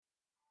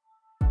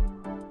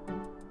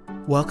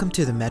Welcome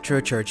to the Metro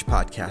Church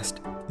Podcast.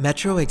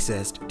 Metro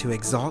exists to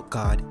exalt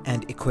God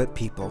and equip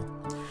people.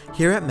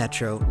 Here at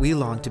Metro, we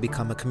long to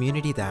become a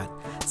community that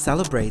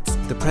celebrates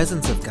the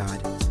presence of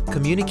God,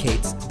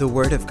 communicates the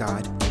Word of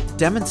God,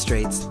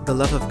 demonstrates the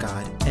love of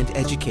God, and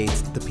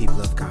educates the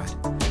people of God.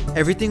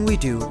 Everything we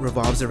do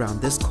revolves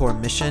around this core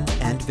mission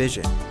and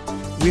vision.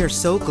 We are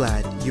so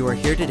glad you are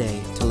here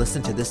today to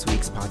listen to this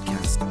week's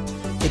podcast.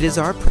 It is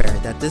our prayer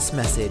that this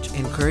message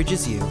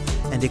encourages you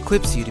and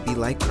equips you to be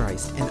like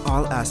Christ in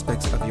all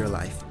aspects of your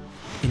life.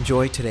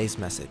 Enjoy today's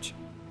message.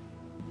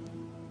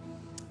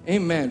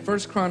 Amen. 1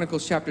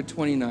 Chronicles chapter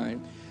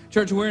 29.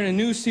 Church, we're in a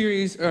new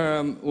series,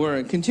 we're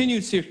a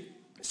continued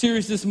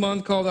series this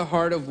month called The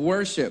Heart of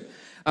Worship.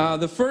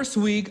 The first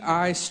week,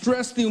 I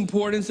stressed the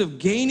importance of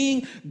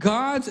gaining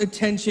God's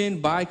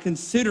attention by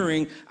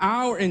considering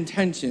our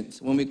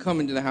intentions when we come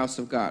into the house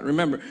of God.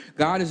 Remember,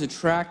 God is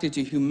attracted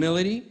to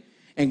humility,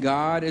 and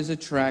God is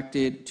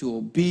attracted to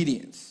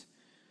obedience.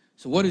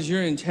 So what is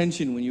your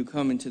intention when you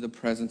come into the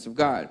presence of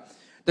God?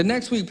 The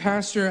next week,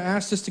 Pastor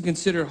asked us to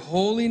consider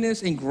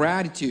holiness and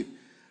gratitude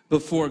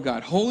before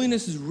God.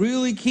 Holiness is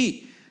really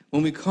key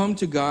when we come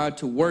to God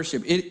to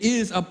worship. It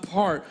is a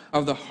part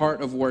of the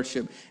heart of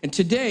worship. And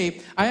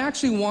today, I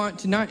actually want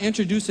to not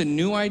introduce a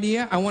new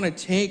idea. I want to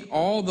take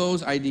all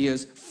those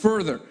ideas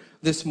further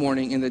this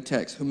morning in the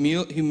text.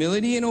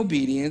 Humility and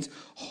obedience,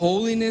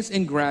 holiness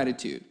and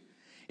gratitude.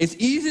 It's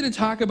easy to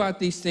talk about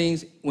these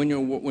things when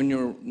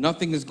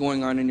nothing is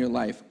going on in your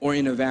life or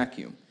in a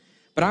vacuum.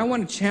 But I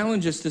want to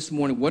challenge us this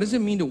morning. What does it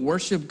mean to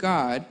worship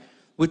God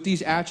with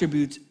these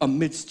attributes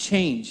amidst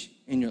change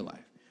in your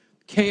life,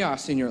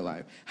 chaos in your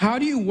life? How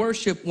do you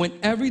worship when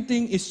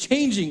everything is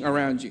changing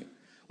around you,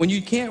 when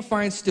you can't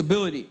find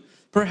stability?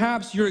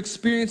 Perhaps you're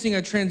experiencing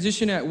a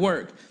transition at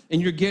work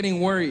and you're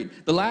getting worried.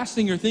 The last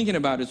thing you're thinking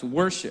about is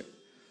worship.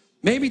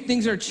 Maybe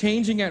things are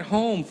changing at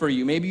home for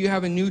you. Maybe you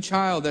have a new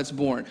child that's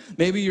born.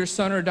 Maybe your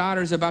son or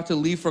daughter is about to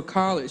leave for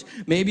college.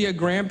 Maybe a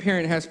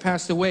grandparent has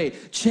passed away.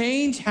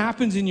 Change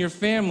happens in your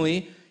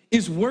family.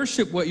 Is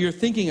worship what you're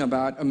thinking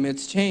about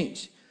amidst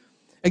change?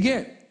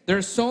 Again, there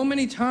are so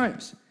many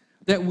times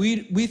that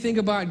we think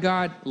about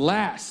God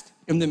last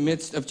in the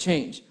midst of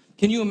change.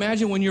 Can you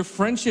imagine when your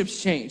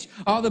friendships change?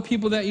 All the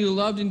people that you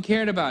loved and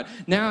cared about.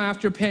 Now,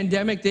 after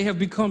pandemic, they have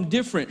become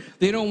different.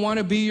 They don't want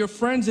to be your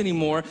friends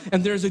anymore,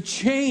 and there's a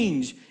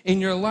change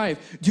in your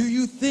life. Do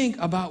you think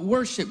about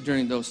worship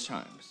during those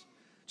times?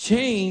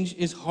 Change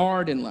is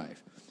hard in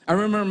life. I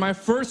remember my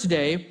first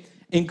day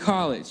in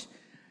college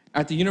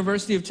at the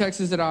University of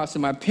Texas at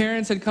Austin. My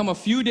parents had come a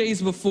few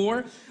days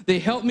before. They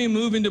helped me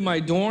move into my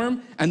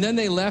dorm, and then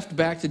they left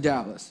back to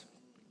Dallas.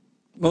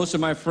 Most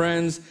of my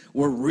friends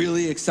were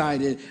really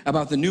excited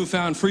about the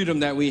newfound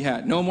freedom that we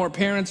had. No more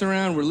parents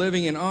around. We're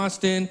living in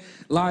Austin,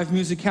 live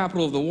music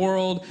capital of the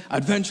world.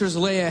 Adventures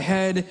lay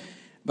ahead.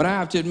 But I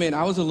have to admit,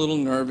 I was a little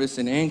nervous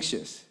and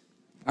anxious.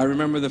 I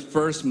remember the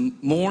first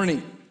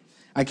morning.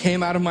 I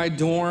came out of my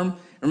dorm.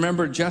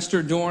 Remember,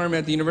 Jester Dorm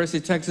at the University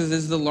of Texas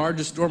is the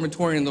largest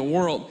dormitory in the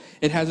world.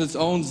 It has its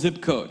own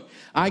zip code.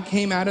 I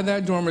came out of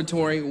that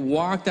dormitory,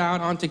 walked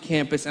out onto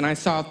campus, and I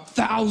saw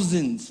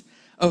thousands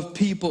of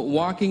people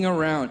walking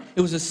around.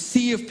 It was a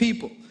sea of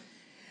people.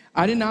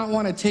 I did not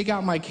want to take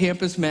out my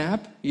campus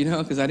map,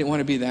 because I didn't want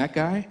to be that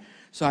guy.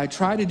 So I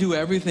tried to do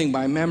everything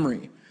by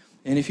memory.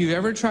 And if you've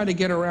ever tried to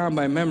get around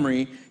by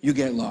memory, you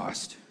get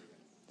lost.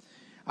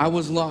 I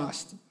was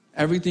lost.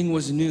 Everything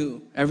was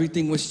new.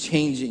 Everything was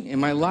changing.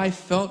 And my life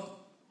felt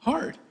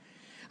hard.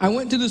 I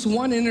went to this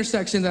one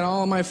intersection that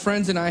all of my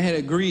friends and I had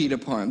agreed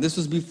upon. This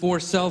was before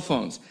cell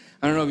phones.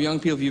 I don't know if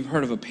young people, if you've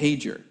heard of a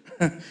pager.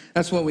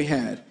 That's what we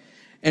had.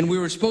 And we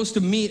were supposed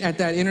to meet at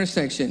that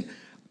intersection.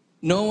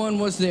 No one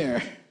was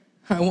there.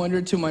 I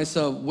wondered to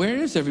myself, where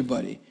is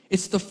everybody?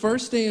 It's the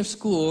first day of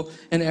school,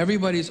 and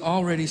everybody's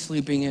already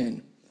sleeping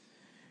in.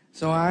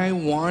 So I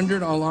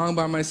wandered along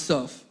by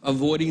myself,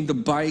 avoiding the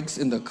bikes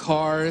and the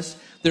cars.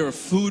 There were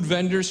food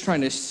vendors trying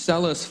to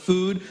sell us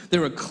food.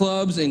 There were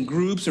clubs and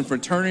groups and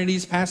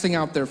fraternities passing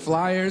out their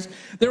flyers.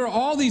 There were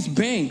all these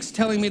banks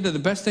telling me that the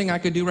best thing I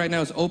could do right now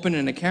is open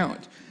an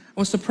account. I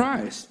was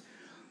surprised.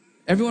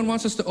 Everyone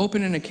wants us to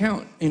open an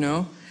account,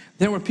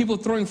 There were people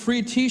throwing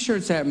free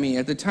T-shirts at me.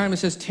 At the time, it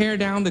says, tear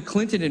down the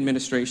Clinton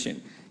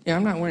administration. Yeah,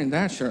 I'm not wearing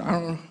that shirt. I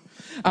don't know.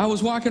 I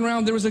was walking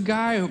around. There was a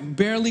guy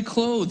barely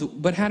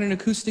clothed, but had an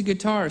acoustic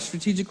guitar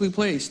strategically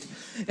placed.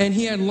 And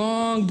he had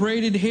long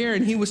braided hair,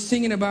 and he was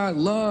singing about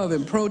love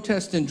and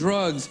protest and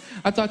drugs.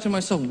 I thought to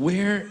myself,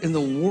 where in the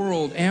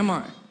world am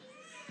I?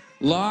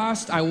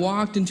 Lost, I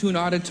walked into an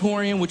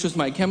auditorium, which was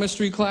my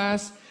chemistry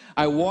class.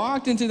 I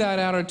walked into that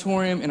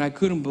auditorium, and I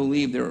couldn't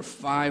believe there were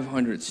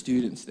 500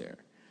 students there.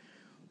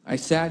 I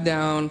sat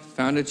down,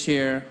 found a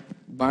chair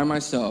by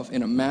myself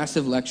in a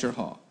massive lecture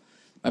hall.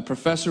 My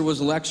professor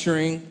was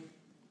lecturing,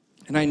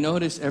 and I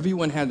noticed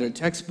everyone had their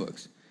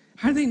textbooks.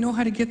 How do they know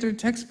how to get their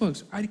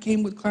textbooks? I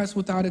came with class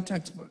without a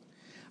textbook.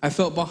 I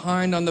felt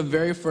behind on the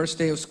very first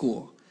day of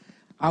school.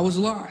 I was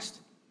lost.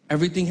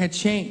 Everything had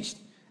changed.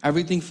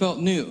 Everything felt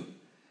new.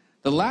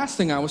 The last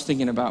thing I was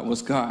thinking about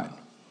was God.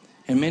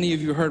 And many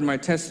of you heard my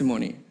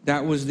testimony.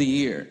 That was the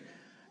year.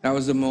 That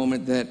was the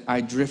moment that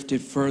I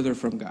drifted further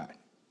from God.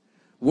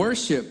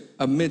 Worship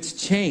amidst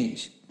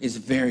change is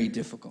very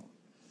difficult.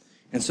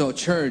 And so,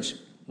 church,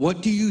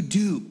 what do you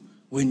do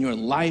when your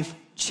life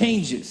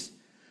changes?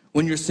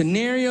 When your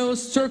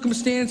scenarios,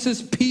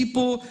 circumstances,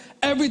 people,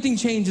 everything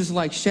changes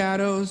like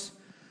shadows.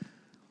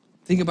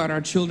 Think about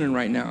our children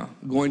right now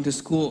going to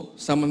school.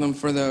 Some of them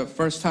for the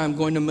first time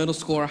going to middle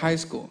school or high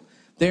school.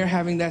 They're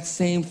having that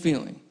same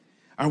feeling.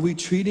 Are we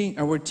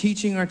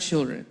teaching our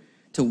children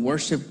to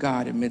worship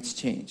God amidst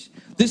change?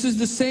 This is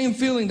the same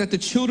feeling that the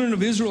children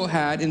of Israel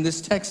had in this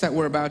text that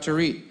we're about to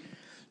read.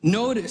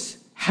 Notice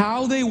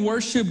how they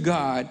worship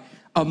God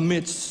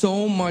amidst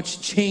so much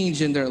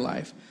change in their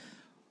life.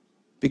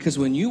 Because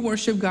when you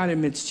worship God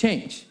amidst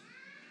change,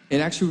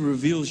 it actually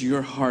reveals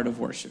your heart of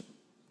worship.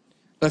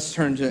 Let's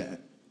turn to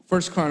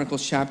 1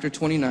 Chronicles chapter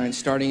 29,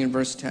 starting in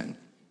verse 10.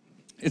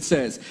 It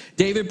says,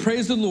 David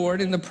praised the Lord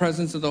in the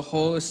presence of the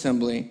whole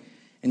assembly,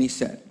 and he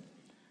said,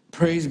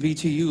 "Praise be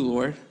to you,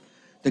 Lord,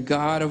 the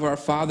God of our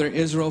father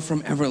Israel,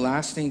 from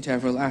everlasting to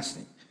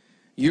everlasting.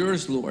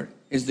 Yours, Lord,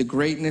 is the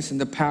greatness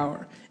and the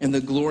power and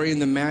the glory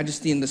and the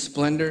majesty and the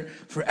splendor,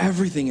 for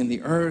everything in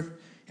the earth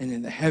and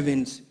in the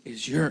heavens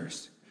is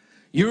yours.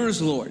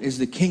 Yours, Lord, is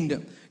the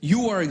kingdom.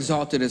 You are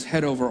exalted as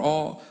head over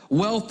all.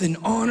 Wealth and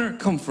honor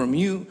come from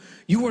you.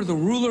 You are the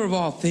ruler of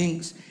all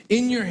things.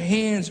 In your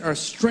hands are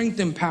strength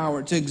and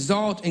power to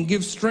exalt and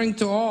give strength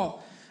to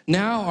all.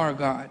 Now, our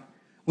God,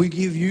 we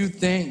give you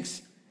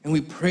thanks and we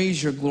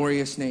praise your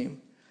glorious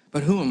name.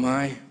 But who am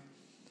I?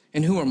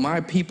 And who are my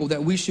people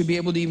that we should be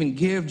able to even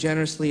give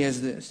generously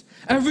as this?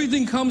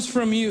 Everything comes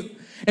from you,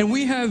 and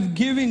we have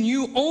given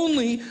you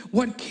only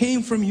what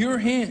came from your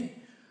hand.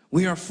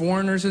 We are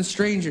foreigners and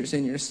strangers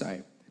in your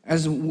sight,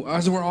 as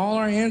were all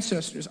our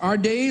ancestors. Our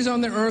days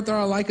on the earth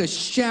are like a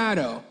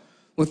shadow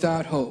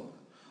without hope.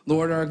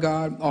 Lord our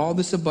God, all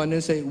this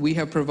abundance that we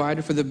have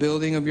provided for the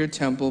building of your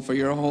temple for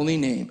your holy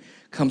name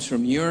comes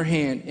from your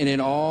hand, and it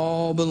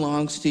all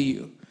belongs to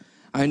you.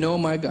 I know,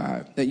 my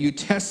God, that you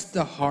test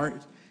the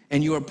heart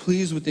and you are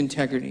pleased with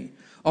integrity.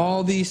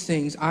 All these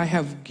things I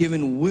have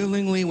given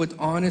willingly with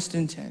honest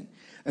intent.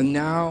 And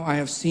now I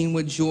have seen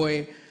with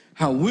joy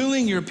how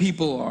willing your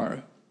people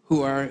are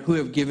who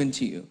have given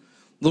to you.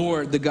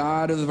 Lord, the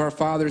God of our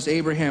fathers,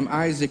 Abraham,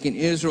 Isaac, and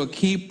Israel,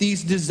 keep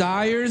these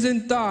desires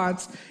and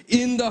thoughts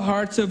in the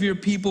hearts of your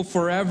people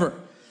forever,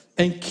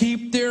 and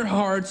keep their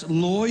hearts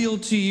loyal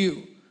to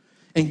you.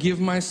 And give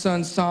my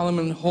son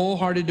Solomon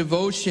wholehearted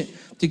devotion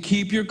to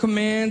keep your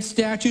commands,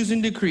 statutes,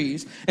 and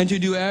decrees, and to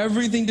do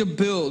everything to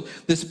build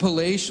this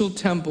palatial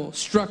temple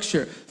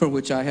structure for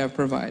which I have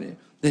provided.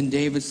 Then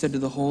David said to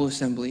the whole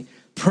assembly,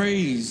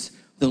 praise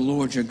the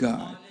Lord your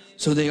God.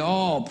 So they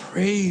all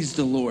praised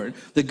the Lord,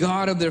 the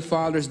God of their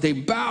fathers. They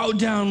bowed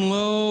down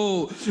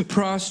low,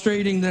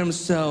 prostrating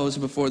themselves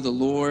before the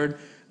Lord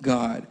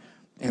God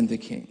and the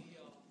King.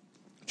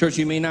 Church,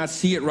 you may not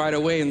see it right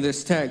away in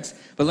this text,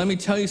 but let me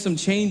tell you some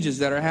changes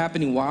that are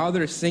happening while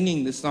they're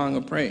singing this song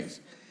of praise.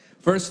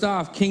 First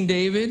off, King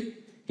David,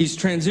 he's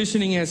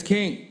transitioning as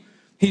king.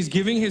 He's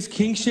giving his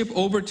kingship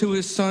over to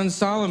his son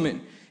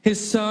Solomon.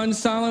 His son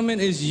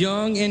Solomon is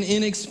young and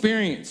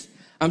inexperienced.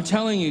 I'm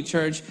telling you,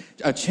 church,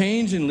 a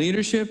change in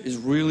leadership is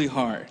really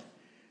hard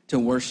to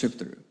worship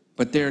through,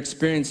 but they're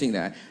experiencing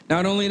that.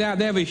 Not only that,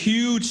 they have a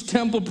huge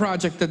temple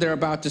project that they're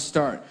about to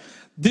start.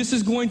 This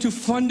is going to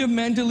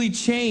fundamentally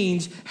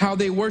change how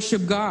they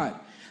worship God,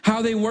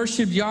 how they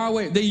worship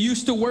Yahweh. They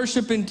used to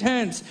worship in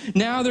tents.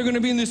 Now they're going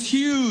to be in this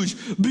huge,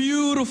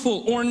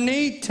 beautiful,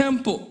 ornate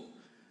temple.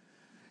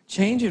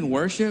 Change in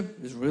worship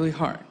is really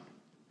hard.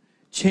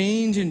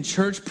 Change in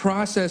church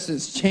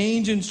processes,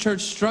 change in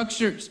church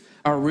structures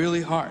are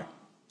really hard.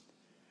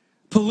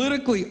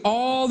 Politically,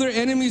 all their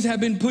enemies have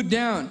been put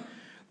down.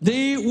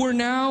 They were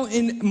now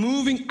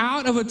moving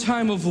out of a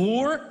time of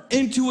war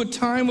into a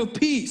time of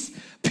peace.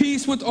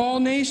 Peace with all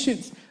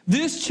nations.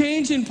 This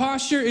change in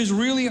posture is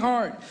really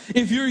hard.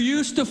 If you're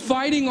used to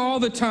fighting all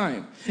the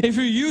time, if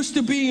you're used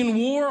to being in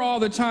war all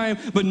the time,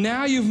 but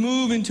now you've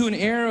moved into an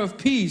era of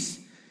peace,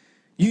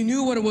 you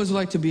knew what it was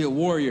like to be a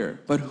warrior,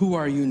 but who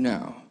are you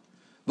now?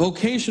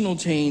 Vocational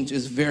change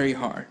is very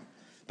hard.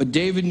 But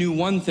David knew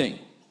one thing.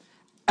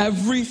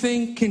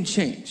 Everything can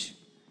change,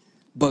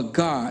 but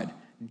God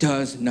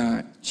does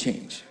not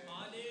change.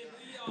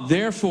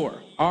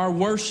 Therefore, our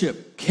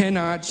worship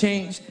cannot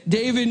change.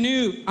 David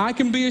knew, I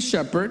can be a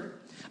shepherd,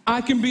 I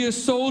can be a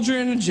soldier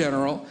and a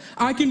general,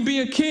 I can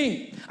be a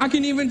king, I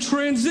can even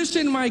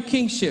transition my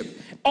kingship.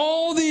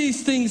 All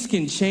these things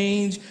can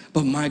change,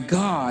 but my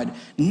God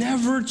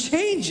never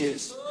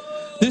changes.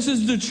 This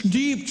is the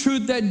deep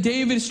truth that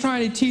David is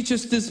trying to teach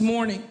us this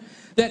morning,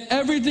 that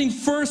everything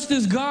first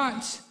is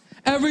God's.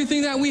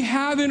 Everything that we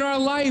have in our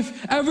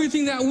life,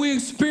 everything that we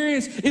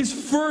experience is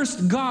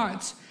first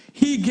God's.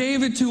 He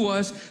gave it to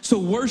us, so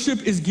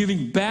worship is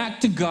giving back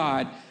to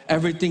God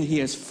everything he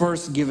has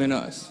first given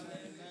us.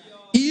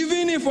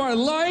 Even if our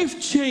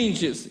life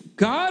changes,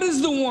 God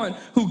is the one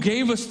who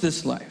gave us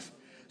this life,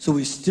 so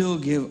we still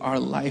give our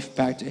life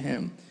back to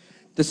him.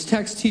 this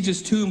text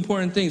teaches two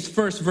important things.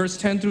 First, verse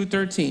 10 through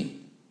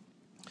 13.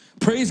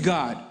 Praise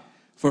God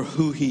for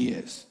who he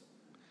is.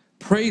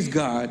 Praise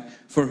God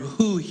for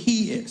who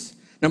he is.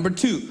 Number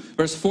two,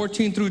 verse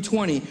 14 through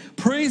 20.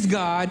 Praise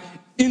God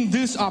in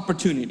this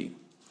opportunity.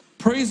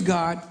 Praise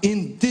God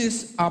in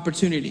this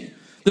opportunity.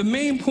 The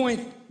main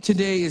point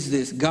today is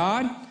this.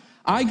 God,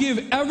 I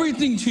give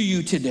everything to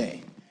you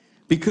today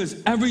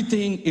because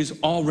everything is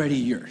already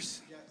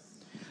yours.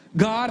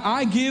 God,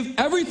 I give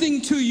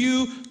everything to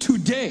you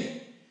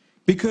today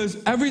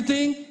because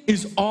everything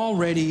is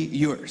already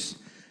yours.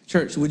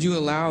 Church, would you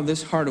allow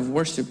this heart of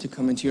worship to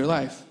come into your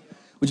life?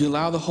 Would you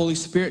allow the Holy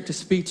Spirit to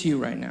speak to you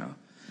right now?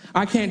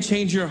 I can't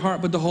change your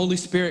heart, but the Holy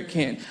Spirit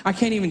can. I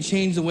can't even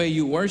change the way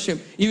you worship,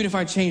 even if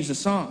I change the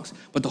songs.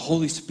 But the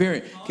Holy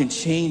Spirit can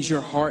change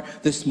your heart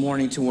this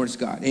morning towards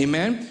God.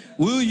 Amen?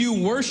 Will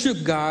you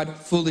worship God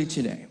fully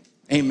today?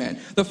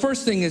 Amen. The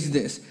first thing is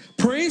this.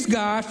 Praise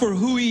God for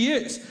who he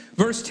is.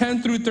 Verse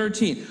 10 through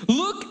 13.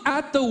 Look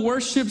at the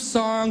worship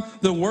song,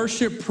 the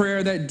worship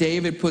prayer that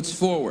David puts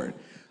forward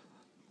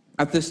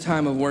at this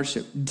time of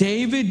worship.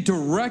 David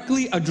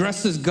directly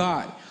addresses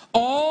God.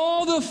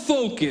 All the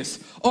focus,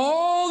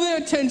 all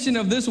the attention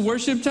of this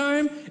worship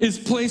time is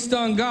placed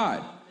on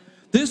God.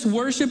 This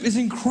worship is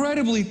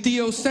incredibly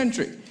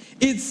theocentric.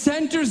 It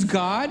centers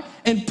God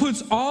and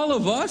puts all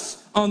of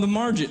us on the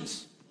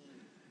margins.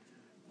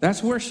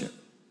 That's worship.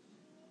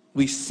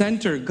 We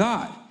center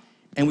God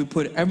and we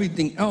put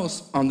everything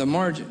else on the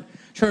margin.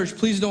 Church,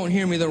 please don't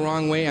hear me the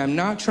wrong way. I'm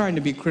not trying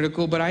to be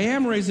critical, but I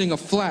am raising a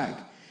flag.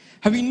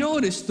 Have you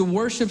noticed the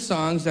worship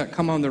songs that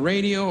come on the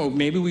radio, or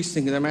maybe we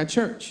sing them at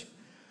church?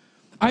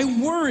 I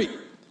worry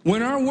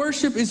when our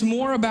worship is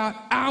more about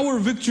our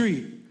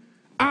victory,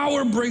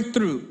 our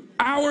breakthrough,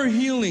 our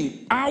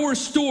healing, our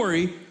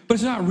story, but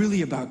it's not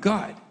really about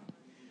God.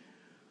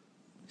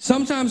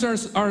 Sometimes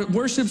our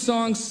worship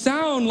songs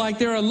sound like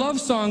they're a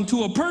love song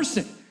to a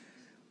person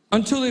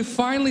until they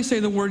finally say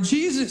the word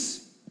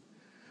Jesus.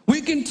 We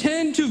can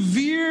tend to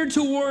veer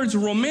towards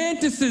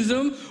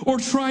romanticism or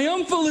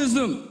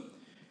triumphalism,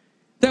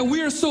 that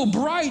we are so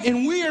bright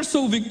and we are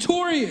so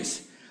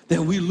victorious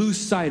that we lose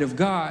sight of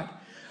God.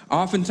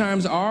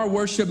 Oftentimes, our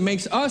worship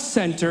makes us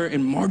center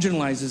and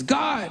marginalizes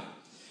God.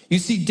 You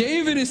see,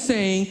 David is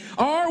saying,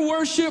 our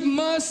worship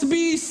must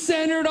be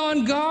centered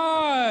on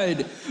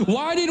God.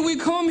 Why did we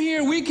come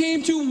here? We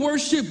came to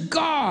worship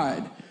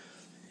God.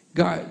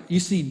 God, you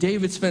see,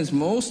 David spends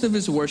most of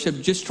his worship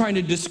just trying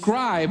to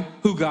describe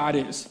who God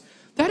is.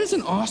 That is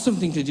an awesome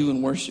thing to do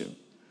in worship.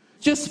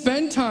 Just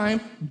spend time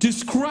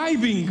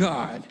describing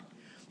God.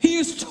 He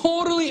is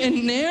totally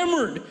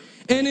enamored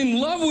and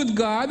in love with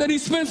God that he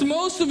spends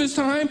most of his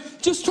time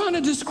just trying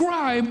to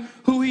describe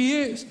who he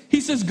is. He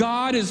says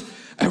God is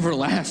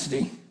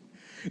everlasting.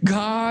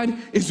 God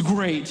is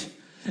great.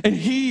 And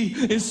he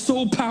is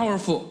so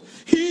powerful.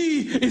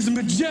 He is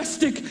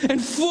majestic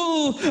and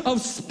full of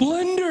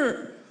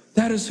splendor.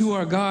 That is who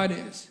our God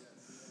is.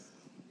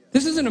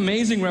 This is an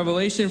amazing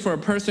revelation for a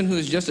person who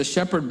is just a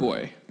shepherd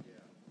boy.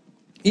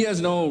 He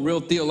has no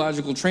real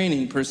theological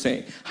training per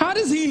se. How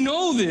does he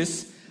know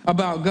this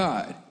about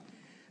God?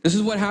 This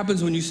is what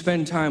happens when you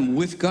spend time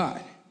with God,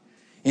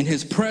 in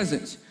his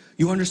presence.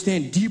 You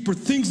understand deeper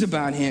things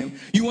about him.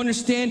 You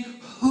understand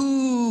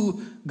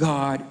who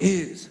God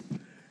is.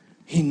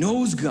 He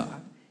knows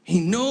God. He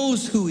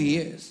knows who he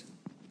is.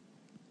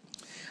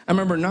 I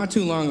remember not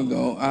too long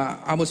ago,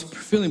 I was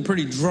feeling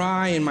pretty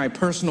dry in my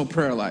personal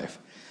prayer life.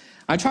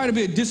 I try to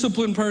be a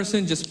disciplined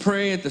person, just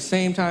pray at the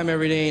same time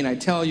every day, and I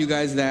tell you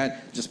guys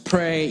that, just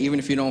pray even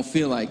if you don't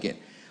feel like it.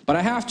 But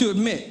I have to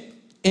admit,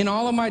 in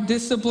all of my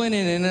discipline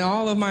and in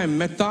all of my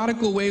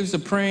methodical ways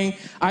of praying,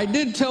 I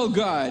did tell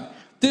God,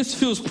 this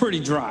feels pretty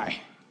dry.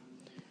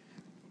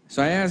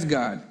 So I asked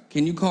God,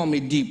 can you call me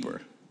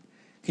deeper?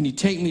 Can you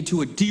take me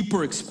to a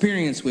deeper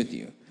experience with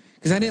you?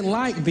 Because I didn't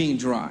like being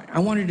dry. I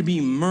wanted to be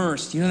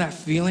immersed. You know that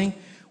feeling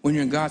when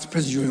you're in God's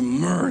presence, you're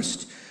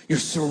immersed. You're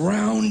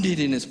surrounded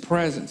in his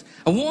presence.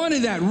 I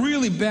wanted that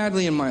really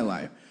badly in my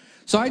life.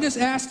 So I just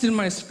asked in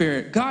my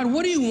spirit, God,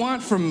 what do you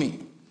want from me?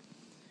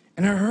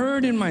 And I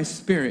heard in my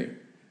spirit,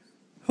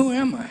 who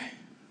am I?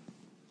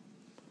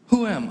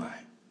 Who am I?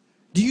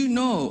 Do you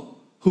know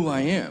who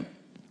I am?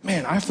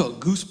 Man, I felt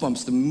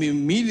goosebumps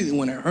immediately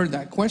when I heard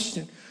that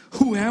question.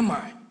 Who am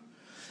I?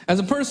 As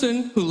a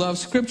person who loves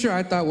scripture,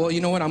 I thought, well,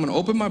 you know what? I'm going to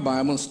open my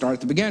Bible and start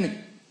at the beginning.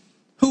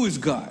 Who is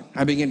God?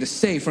 I began to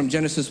say from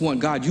Genesis 1,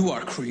 God, you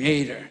are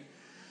creator.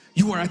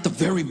 You are at the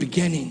very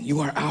beginning. You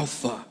are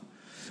Alpha.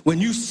 When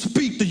you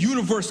speak, the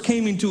universe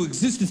came into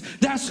existence.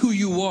 That's who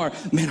you are.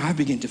 Man, I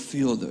began to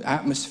feel the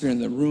atmosphere in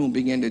the room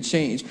begin to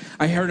change.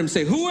 I heard him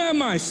say, who am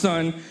I,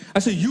 son? I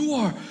said, you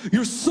are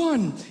your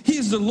son. He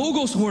is the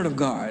Logos word of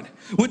God.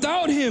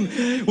 Without him,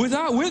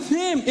 with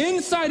him,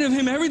 inside of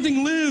him,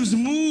 everything lives,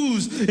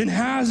 moves, and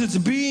has its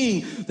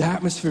being. The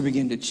atmosphere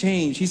began to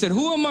change. He said,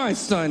 who am I,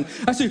 son?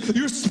 I said,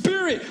 your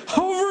spirit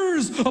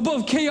hovers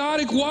above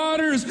chaotic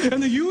waters,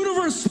 and the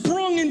universe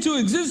sprung into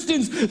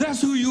existence. That's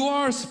who you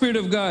are, Spirit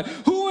of God.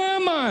 Who am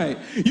am I?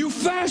 You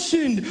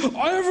fashioned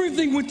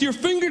everything with your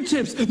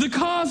fingertips. The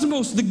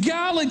cosmos, the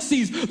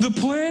galaxies, the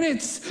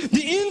planets,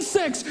 the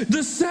insects,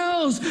 the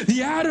cells,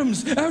 the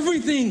atoms,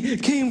 everything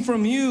came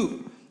from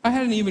you. I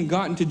hadn't even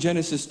gotten to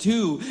Genesis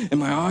 2, and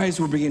my eyes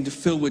were beginning to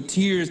fill with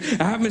tears.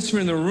 The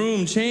atmosphere in the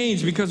room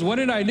changed because what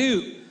did I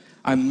do?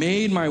 I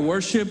made my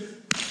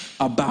worship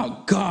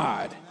about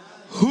God,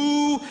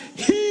 who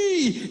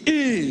He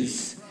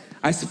is.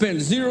 I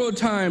spent zero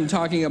time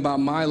talking about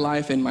my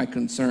life and my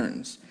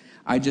concerns.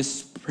 I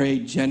just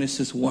prayed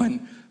Genesis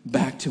 1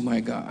 back to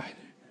my God.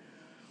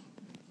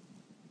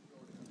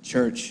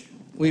 Church,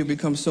 we've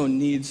become so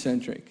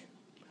need-centric.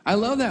 I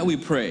love that we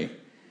pray,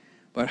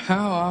 but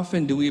how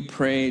often do we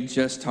pray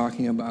just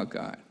talking about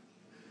God?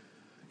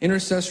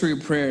 Intercessory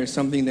prayer is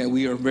something that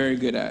we are very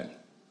good at.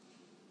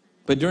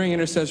 But during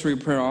intercessory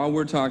prayer, all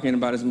we're talking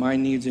about is my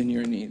needs and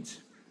your needs.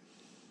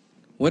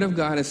 What if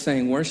God is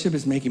saying worship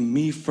is making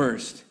me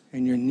first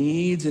and your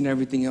needs and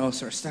everything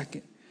else are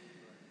second?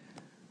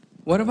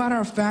 What about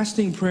our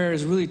fasting prayer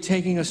is really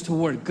taking us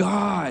toward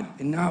God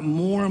and not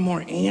more and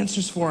more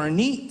answers for our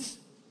needs?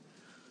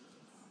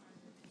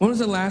 When was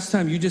the last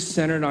time you just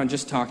centered on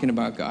just talking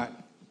about God?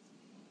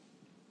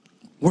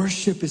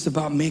 Worship is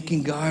about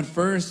making God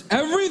first.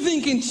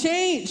 Everything can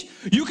change.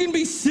 You can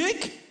be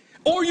sick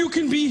or you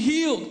can be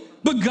healed,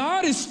 but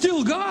God is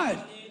still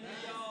God.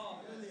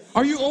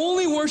 Are you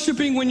only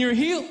worshiping when you're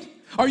healed?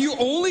 Are you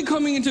only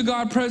coming into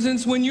God's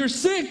presence when you're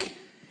sick?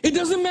 It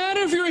doesn't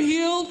matter if you're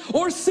healed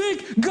or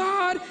sick.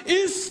 God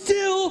is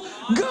still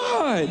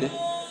God.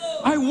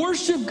 I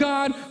worship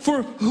God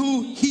for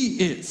who He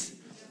is.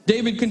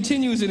 David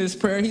continues in his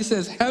prayer. He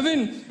says,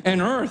 heaven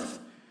and earth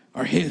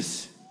are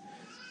His.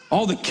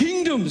 All the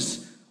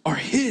kingdoms are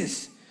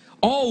His.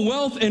 All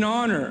wealth and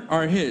honor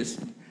are His.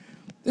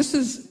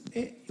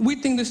 We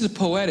think this is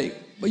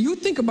poetic, but you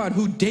think about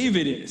who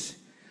David is.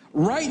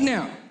 Right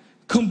now,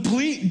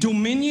 complete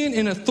dominion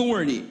and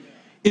authority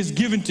is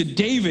given to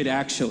David,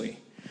 actually.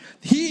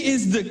 He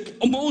is the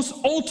most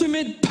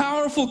ultimate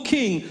powerful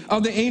king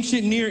of the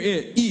ancient Near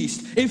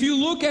East. If you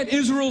look at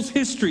Israel's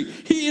history,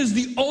 he is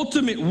the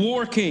ultimate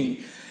war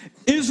king.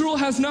 Israel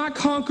has not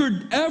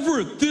conquered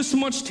ever this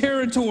much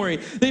territory.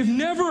 They've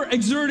never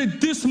exerted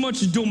this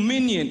much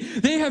dominion.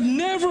 They have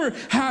never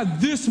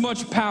had this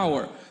much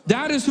power.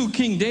 That is who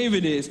King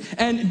David is.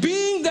 And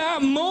being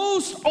that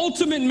most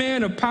ultimate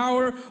man of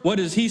power, what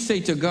does he say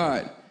to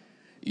God?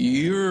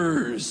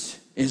 Yours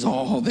is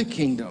all the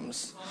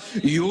kingdoms.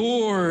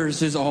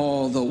 Yours is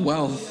all the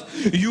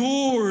wealth.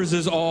 Yours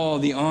is all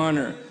the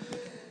honor.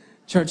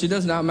 Church, it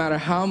does not matter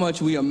how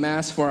much we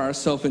amass for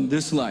ourselves in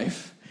this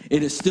life.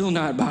 It is still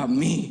not about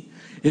me.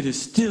 It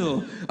is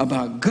still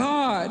about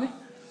God.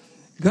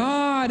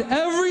 God,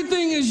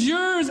 everything is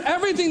yours.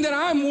 Everything that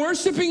I'm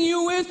worshiping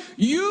you with,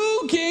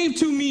 you gave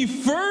to me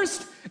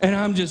first, and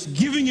I'm just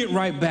giving it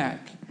right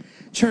back.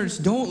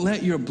 Church, don't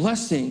let your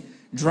blessing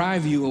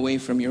drive you away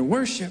from your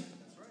worship.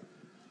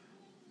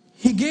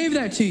 He gave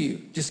that to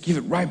you. Just give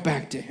it right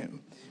back to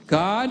Him.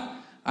 God,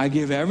 I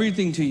give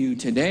everything to you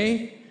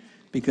today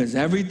because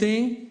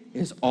everything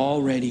is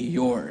already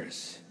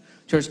yours.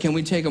 Church, can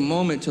we take a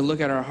moment to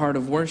look at our heart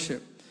of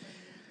worship?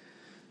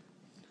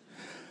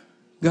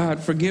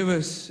 God, forgive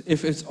us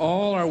if it's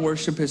all our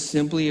worship has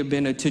simply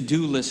been a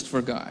to-do list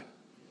for God.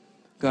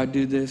 God,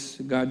 do this.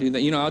 God, do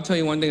that. You know, I'll tell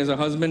you one thing as a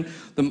husband.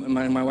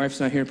 My wife's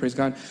not here, praise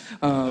God.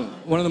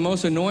 One of the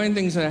most annoying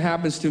things that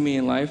happens to me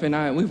in life,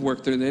 and we've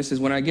worked through this, is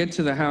when I get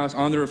to the house,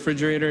 on the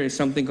refrigerator is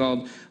something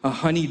called a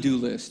honey-do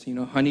list. You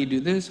know, honey do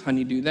this,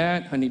 honey do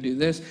that, honey do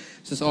this.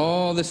 It's just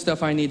all the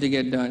stuff I need to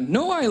get done.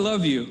 No, I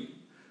love you.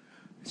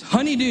 It's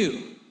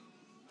honey-do.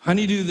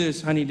 Honey-do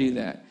this, honey-do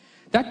that.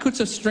 That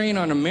puts a strain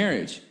on a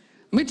marriage.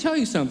 Let me tell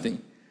you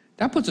something.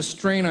 That puts a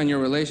strain on your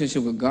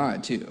relationship with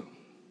God, too.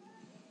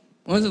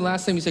 When was the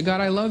last time you said, God,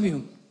 I love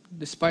you,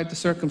 despite the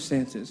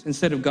circumstances?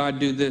 Instead of God,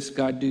 do this,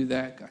 God, do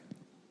that,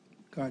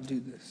 God, do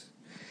this.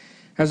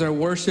 Has our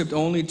worship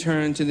only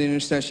turned to the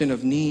intercession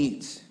of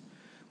needs?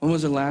 When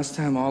was the last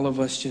time all of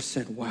us just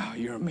said, wow,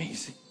 you're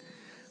amazing.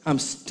 I'm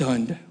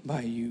stunned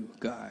by you,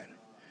 God.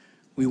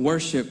 We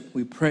worship,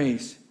 we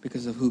praise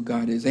because of who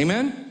God is.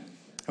 Amen?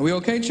 Are we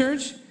okay,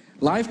 church?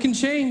 Life can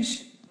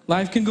change.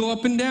 Life can go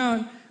up and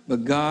down,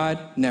 but God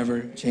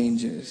never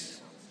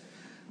changes.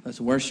 Let's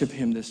worship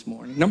Him this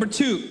morning. Number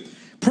 2,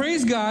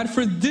 praise God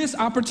for this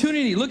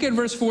opportunity. Look at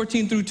verse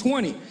 14 through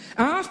 20.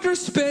 After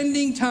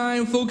spending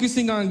time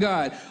focusing on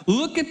God,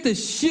 look at the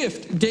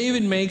shift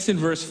David makes in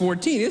verse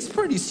 14. It's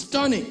pretty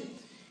stunning.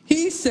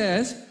 He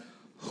says,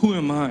 who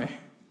am I?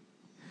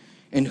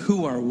 And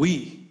who are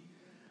we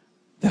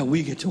that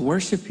we get to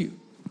worship you?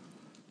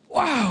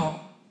 Wow.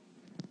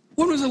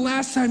 When was the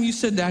last time you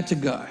said that to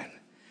God?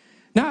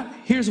 Not,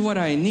 here's what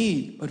I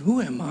need, but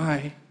who am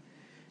I?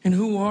 And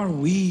who are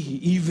we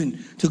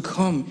even to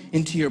come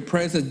into your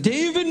presence?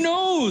 David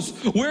knows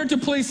where to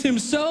place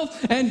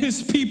himself and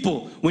his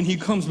people when he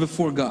comes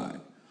before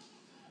God.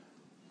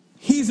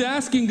 He's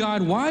asking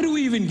God, why do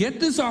we even get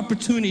this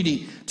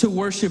opportunity to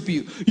worship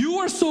you? You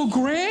are so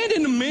grand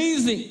and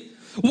amazing.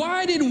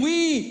 Why did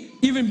we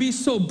even be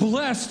so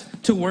blessed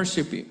to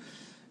worship you.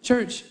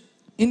 Church,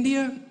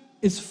 India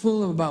is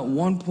full of about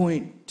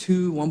 1.2,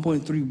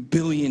 1.3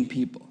 billion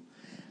people.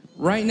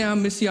 Right now,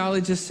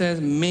 missiologist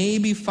says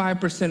maybe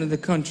 5% of the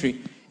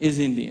country is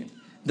Indian.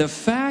 The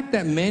fact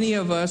that many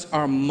of us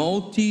are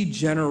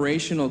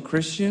multi-generational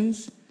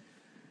Christians,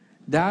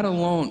 that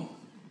alone,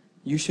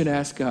 you should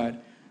ask God,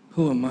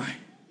 who am I?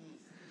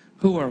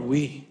 Who are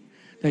we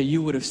that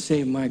you would have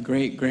saved my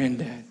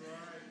great-granddad?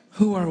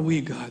 Who are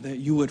we, God, that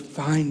you would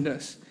find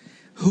us?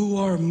 Who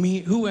are me?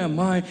 Who am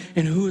I?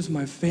 And who is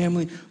my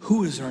family?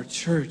 Who is our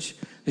church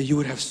that you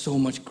would have so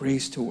much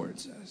grace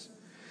towards us?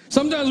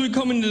 Sometimes we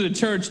come into the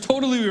church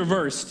totally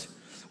reversed.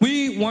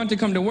 We want to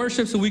come to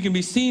worship so we can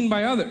be seen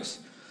by others.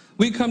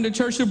 We come to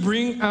church to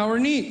bring our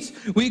needs.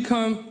 We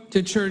come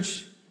to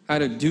church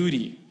out of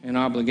duty and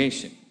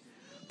obligation.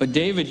 But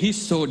David, he's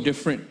so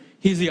different.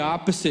 He's the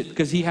opposite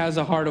because he has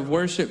a heart of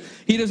worship.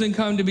 He doesn't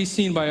come to be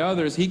seen by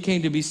others. He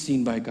came to be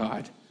seen by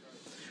God.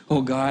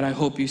 Oh God, I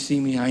hope you see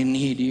me. I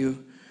need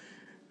you.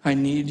 I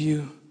need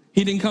you.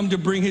 He didn't come to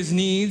bring his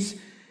needs.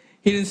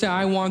 He didn't say,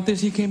 I want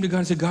this. He came to God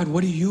and said, God,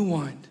 what do you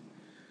want?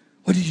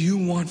 What do you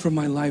want from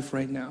my life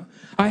right now?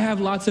 I have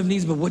lots of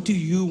needs, but what do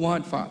you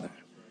want, Father?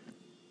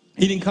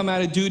 He didn't come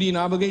out of duty and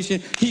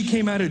obligation. He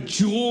came out of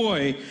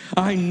joy.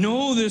 I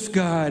know this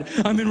God.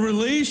 I'm in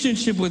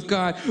relationship with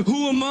God.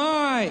 Who am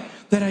I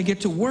that I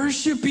get to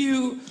worship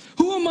you?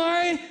 Who am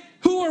I?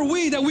 Who are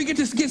we that we get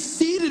to get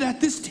seated at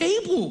this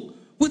table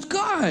with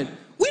God?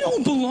 We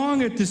don't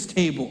belong at this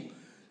table.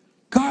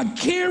 God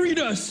carried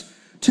us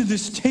to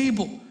this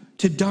table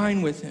to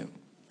dine with him.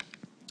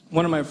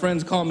 One of my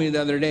friends called me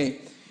the other day.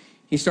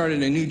 He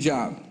started a new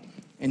job,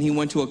 and he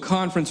went to a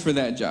conference for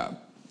that job.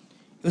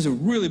 It was a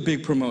really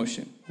big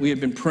promotion. We had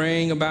been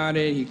praying about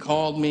it. He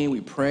called me,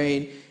 we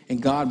prayed,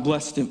 and God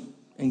blessed him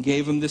and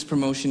gave him this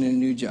promotion and a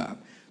new job.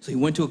 So he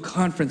went to a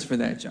conference for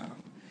that job.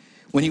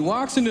 When he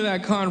walks into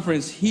that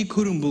conference, he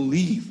couldn't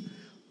believe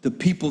the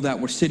people that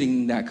were sitting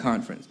in that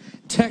conference.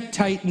 Tech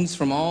titans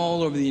from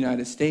all over the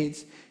United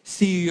States,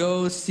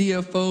 CEOs,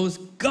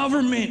 CFOs,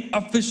 government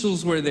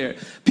officials were there.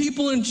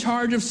 People in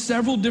charge of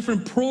several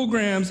different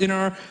programs in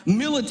our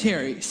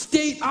military,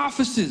 state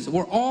offices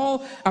were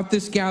all at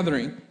this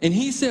gathering. And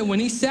he said when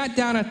he sat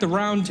down at the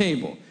round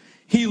table,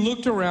 he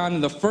looked around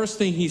and the first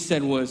thing he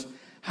said was,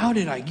 how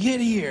did I get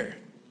here?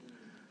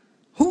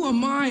 Who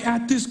am I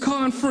at this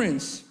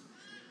conference?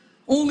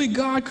 Only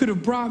God could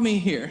have brought me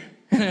here.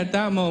 And at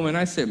that moment,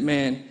 I said,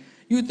 man,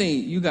 you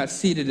think you got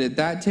seated at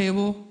that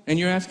table and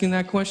you're asking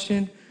that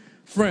question?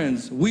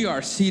 Friends, we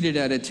are seated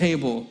at a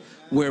table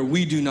where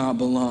we do not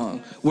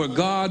belong, where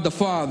God the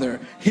Father,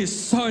 his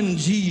Son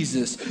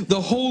Jesus, the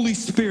Holy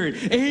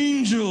Spirit,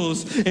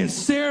 angels and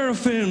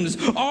seraphims,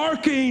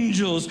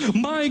 archangels,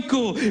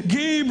 Michael,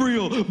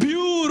 Gabriel,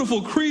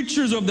 beautiful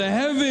creatures of the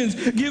heavens,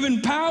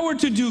 given power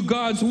to do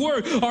God's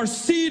work, are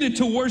seated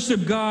to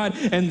worship God.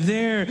 And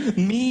there,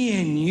 me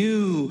and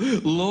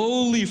you,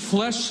 lowly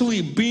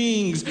fleshly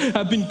beings,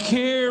 have been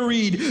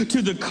carried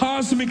to the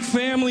cosmic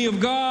family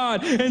of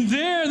God. And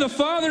there, the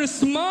Father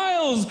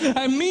smiles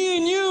at me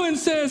and you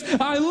and says,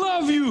 I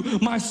love you.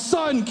 My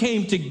Son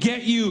came to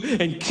get you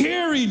and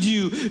carried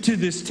you to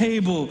this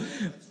table.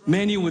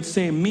 Many would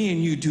say, me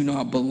and you do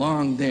not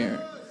belong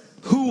there.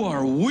 Who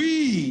are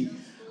we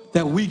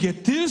that we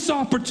get this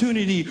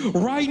opportunity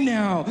right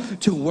now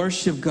to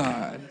worship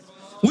God?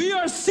 We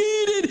are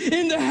seated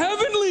in the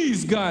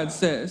heavenlies, God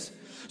says.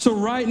 So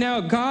right now,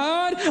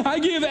 God, I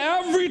give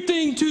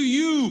everything to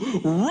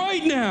you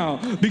right now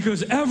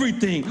because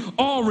everything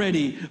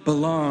already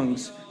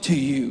belongs to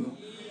you.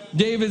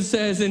 David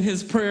says in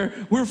his prayer,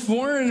 we're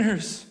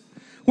foreigners,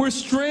 we're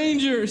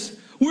strangers,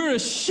 we're a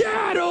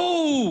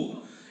shadow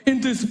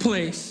in this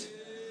place.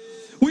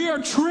 We are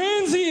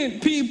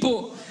transient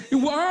people.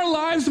 Our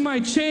lives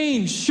might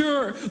change,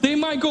 sure, they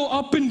might go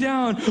up and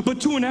down,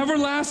 but to an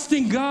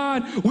everlasting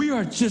God, we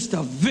are just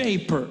a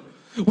vapor.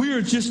 We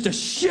are just a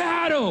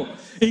shadow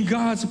in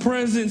God's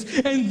presence.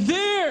 And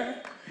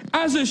there,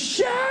 as a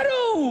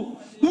shadow,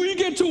 we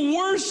get to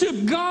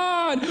worship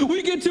God.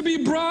 We get to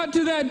be brought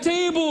to that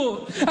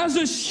table as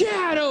a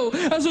shadow,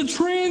 as a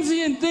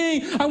transient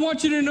thing. I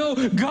want you to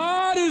know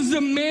God is the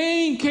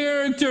main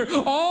character.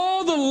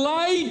 All the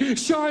light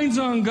shines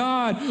on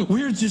God.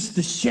 We're just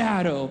the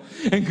shadow.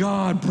 And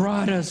God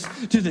brought us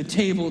to the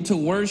table to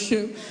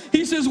worship.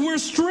 He says we're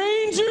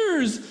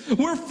strangers.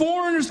 We're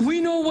foreigners. We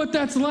know what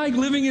that's like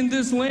living in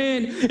this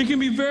land. It can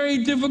be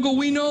very difficult.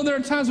 We know there are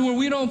times where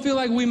we don't feel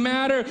like we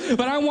matter.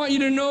 But I want you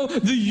to know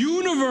the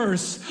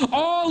universe,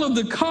 all of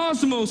the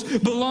cosmos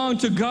belong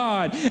to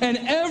God, and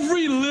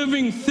every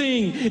living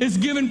thing is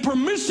given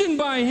permission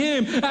by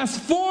him as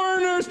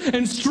foreigners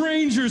and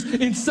strangers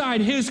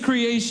inside his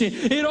creation.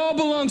 It all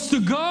belongs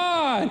to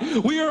God.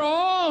 We are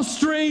all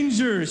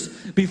strangers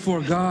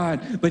before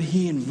God, but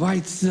he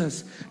invites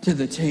us to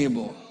the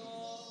table.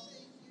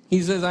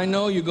 He says, I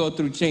know you go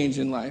through change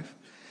in life.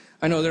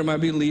 I know there might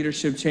be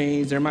leadership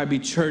change, there might be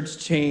church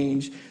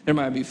change, there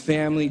might be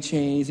family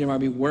change, there might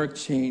be work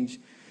change,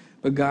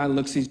 but God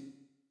looks at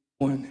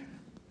one.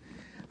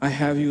 I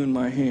have you in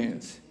my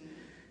hands.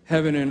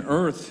 Heaven and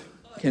earth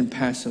can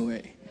pass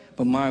away,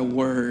 but my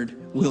word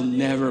will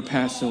never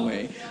pass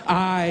away.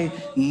 I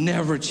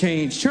never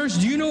change. Church,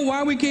 do you know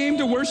why we came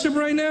to worship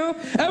right now?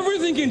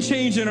 Everything can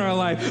change in our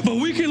life, but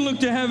we can look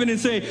to heaven and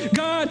say,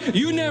 God,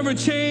 you never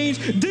change.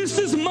 This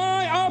is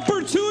my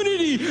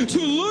opportunity to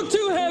look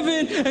to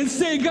heaven and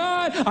say,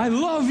 God, I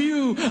love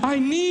you. I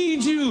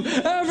need you.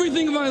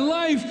 Everything in my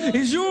life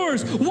is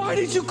yours. Why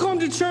did you come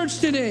to church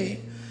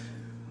today?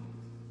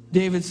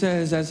 David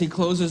says, as he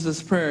closes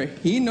this prayer,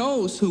 he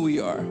knows who we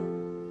are.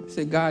 He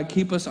said, God,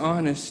 keep us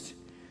honest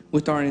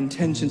with our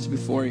intentions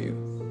before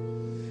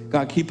you.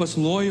 God, keep us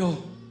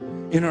loyal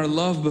in our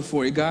love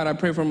before you. God, I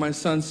pray for my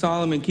son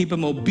Solomon, keep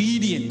him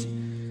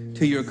obedient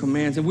to your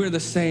commands. And we're the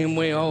same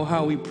way. Oh,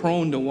 how we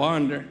prone to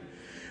wander.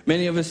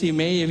 Many of us, he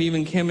may have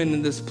even come into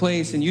this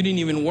place and you didn't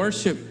even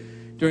worship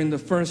during the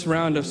first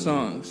round of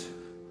songs.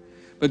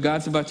 But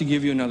God's about to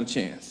give you another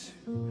chance.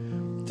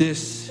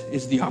 This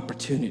is the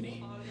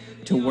opportunity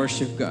to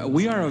worship God.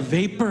 We are a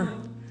vapor.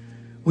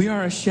 We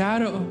are a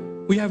shadow.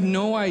 We have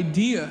no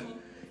idea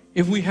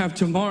if we have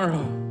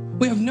tomorrow.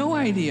 We have no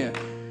idea.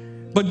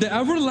 But the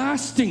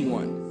everlasting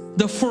one,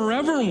 the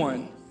forever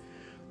one,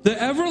 the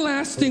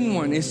everlasting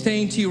one is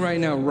saying to you right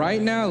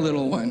now,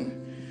 little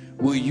one,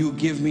 will you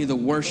give me the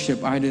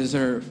worship I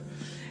deserve?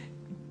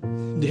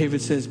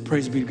 David says,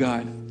 praise be to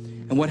God.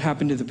 And what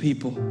happened to the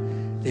people?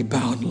 They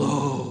bowed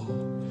low.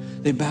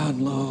 They bowed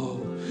low.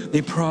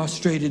 They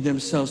prostrated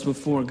themselves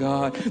before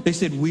God. They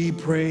said, we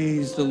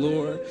praise the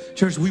Lord.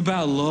 Church, we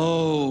bow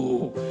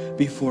low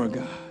before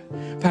God.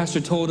 Pastor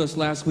told us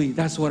last week,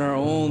 that's what our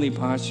only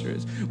posture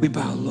is. We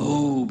bow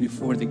low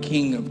before the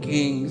King of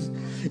Kings.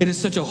 It is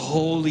such a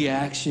holy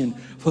action,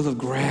 full of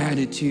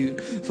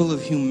gratitude, full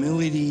of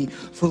humility,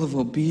 full of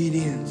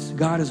obedience.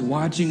 God is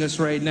watching us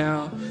right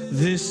now.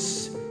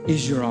 This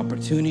is your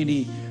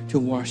opportunity to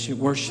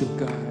worship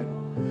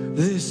God.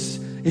 This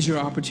is your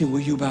opportunity.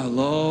 Will you bow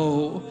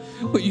low?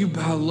 Will you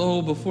bow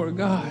low before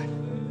God?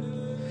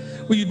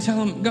 Will you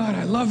tell him, God,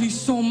 I love you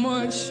so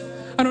much.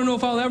 I don't know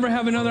if I'll ever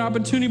have another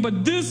opportunity,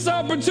 but this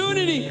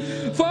opportunity,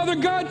 Father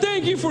God,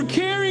 thank you for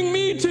carrying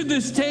me to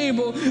this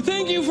table.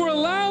 Thank you for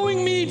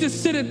allowing me to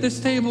sit at this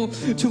table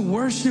to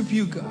worship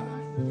you,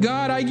 God.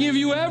 God, I give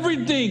you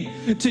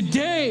everything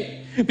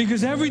today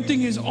because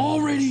everything is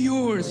already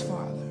yours,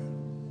 Father.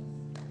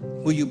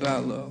 Will you bow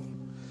low?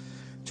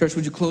 Church,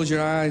 would you close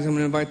your eyes? I'm going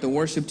to invite the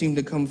worship team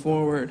to come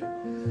forward.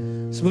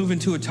 Let's move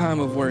into a time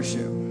of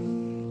worship.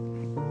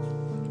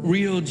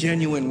 Real,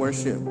 genuine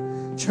worship.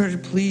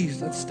 Church,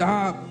 please, let's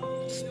stop.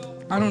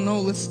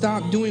 Let's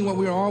stop doing what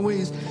we're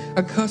always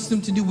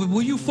accustomed to do. But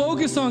will you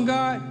focus on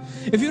God?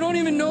 If you don't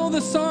even know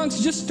the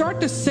songs, just start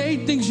to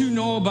say things you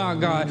know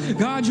about God.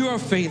 God, you are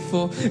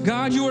faithful.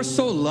 God, you are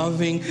so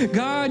loving.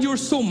 God, you are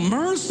so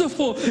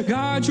merciful.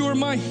 God, you are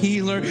my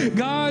healer.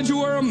 God,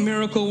 you are a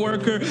miracle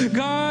worker.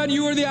 God,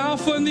 you are the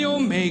Alpha and the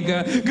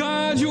Omega.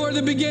 God, you are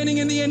the beginning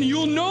and the end.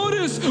 You'll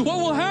notice what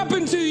will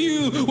happen to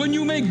you when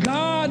you make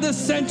God the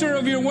center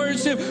of your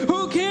worship.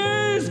 Who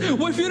cares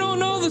if you don't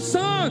know the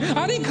song?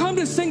 I didn't come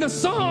to sing a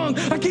song.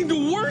 I came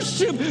to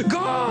worship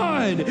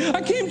God.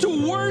 I came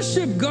to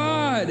worship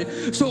God.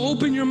 So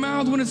open your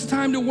mouth when it's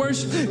time to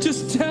worship.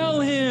 Just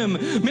tell him.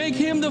 Make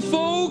him the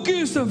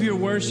focus of your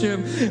worship.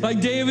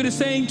 Like David is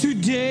saying,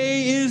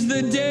 today is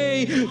the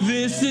day.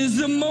 This is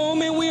the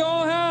moment we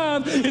all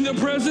have in the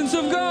presence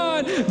of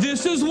God.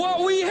 This is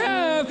what we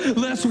have.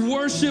 Let's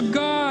worship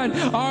God.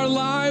 Our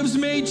lives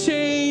may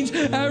change.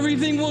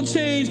 Everything will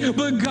change.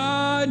 But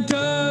God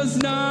does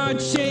not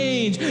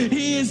change.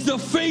 He is the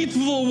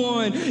faithful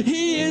one.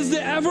 He is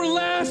the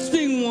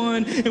everlasting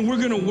one. And we're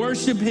going to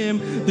worship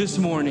him this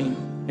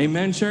morning.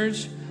 Amen,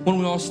 church? When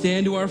we all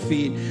stand to our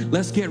feet,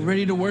 let's get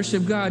ready to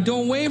worship God.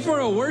 Don't wait for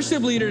a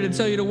worship leader to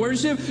tell you to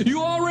worship.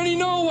 You already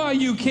know why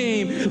you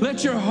came.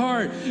 Let your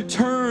heart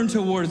turn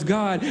towards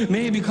God.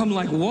 May it become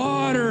like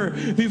water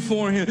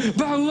before him.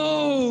 Bow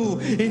low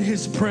in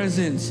his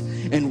presence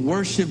and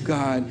worship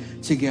God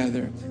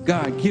together.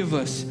 God, give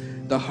us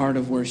the heart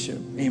of worship.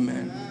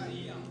 Amen.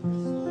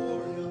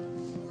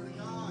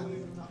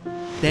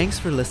 Thanks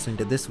for listening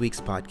to this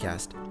week's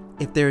podcast.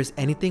 If there is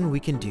anything we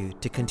can do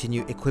to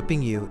continue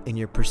equipping you in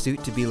your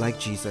pursuit to be like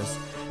Jesus,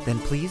 then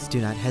please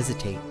do not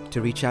hesitate to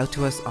reach out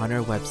to us on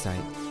our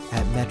website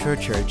at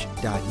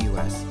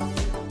metrochurch.us.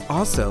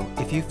 Also,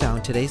 if you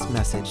found today's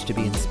message to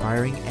be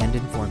inspiring and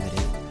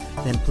informative,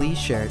 then please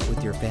share it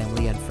with your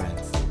family and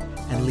friends,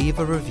 and leave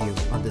a review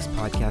on this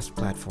podcast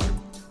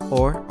platform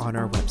or on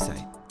our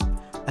website.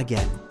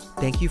 Again,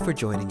 thank you for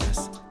joining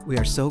us. We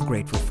are so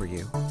grateful for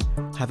you.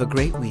 Have a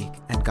great week,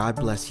 and God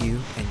bless you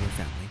and your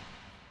family.